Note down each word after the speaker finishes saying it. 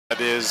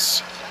It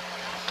is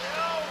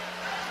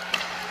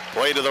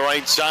play to the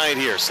right side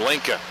here.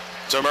 Slinka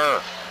to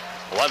Murr.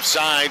 Left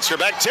side,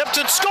 Strbak tipped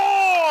and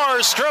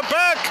scores!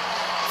 Strbak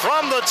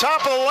from the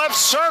top of the left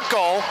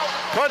circle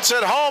puts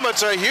it home.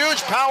 It's a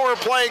huge power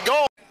play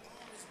goal.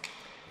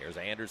 Here's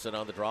Anderson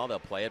on the draw. They'll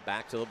play it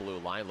back to the blue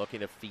line. Looking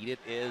to feed it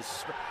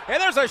is...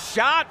 And there's a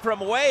shot from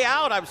way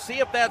out. I'm see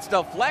if that's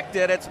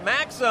deflected. It's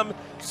Maxim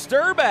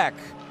Strbak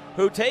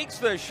who takes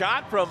the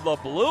shot from the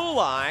blue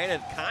line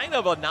and kind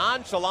of a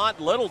nonchalant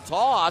little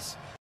toss.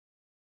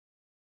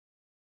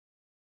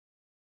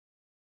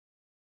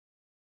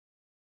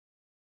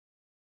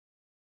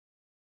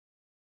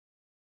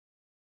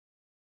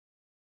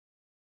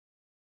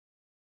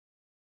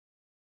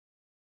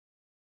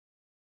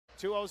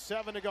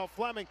 .207 to go.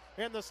 Fleming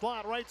in the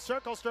slot, right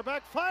circle.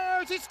 Strbak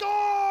fires. He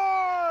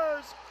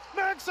scores!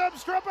 Maxim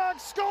Strbak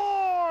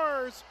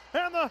scores!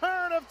 And the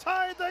Herd have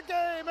tied the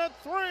game at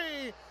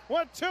 3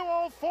 with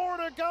 2:04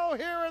 to go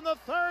here in the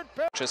third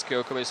period. V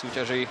českej hokejovej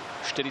súťaži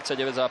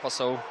 49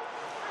 zápasov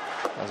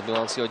a z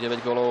bilanci o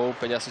 9 golov,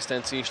 5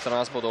 asistencií,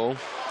 14 bodov.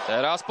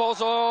 Teraz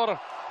pozor!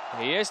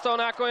 Je to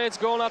nakoniec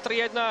gól na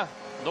 3-1.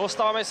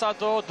 Dostávame sa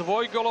do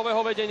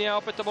dvojgolového vedenia.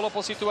 Opäť to bolo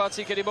po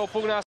situácii, kedy bol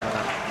puk na...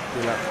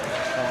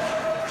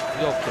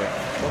 Joukkueen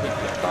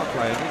sovittiin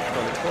takla ja nyt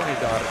oli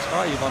Konidaaris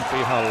aivan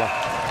pihalla.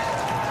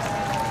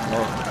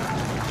 No,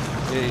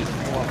 ei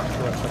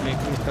huomattu, että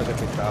mistä se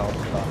pitää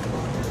ottaa.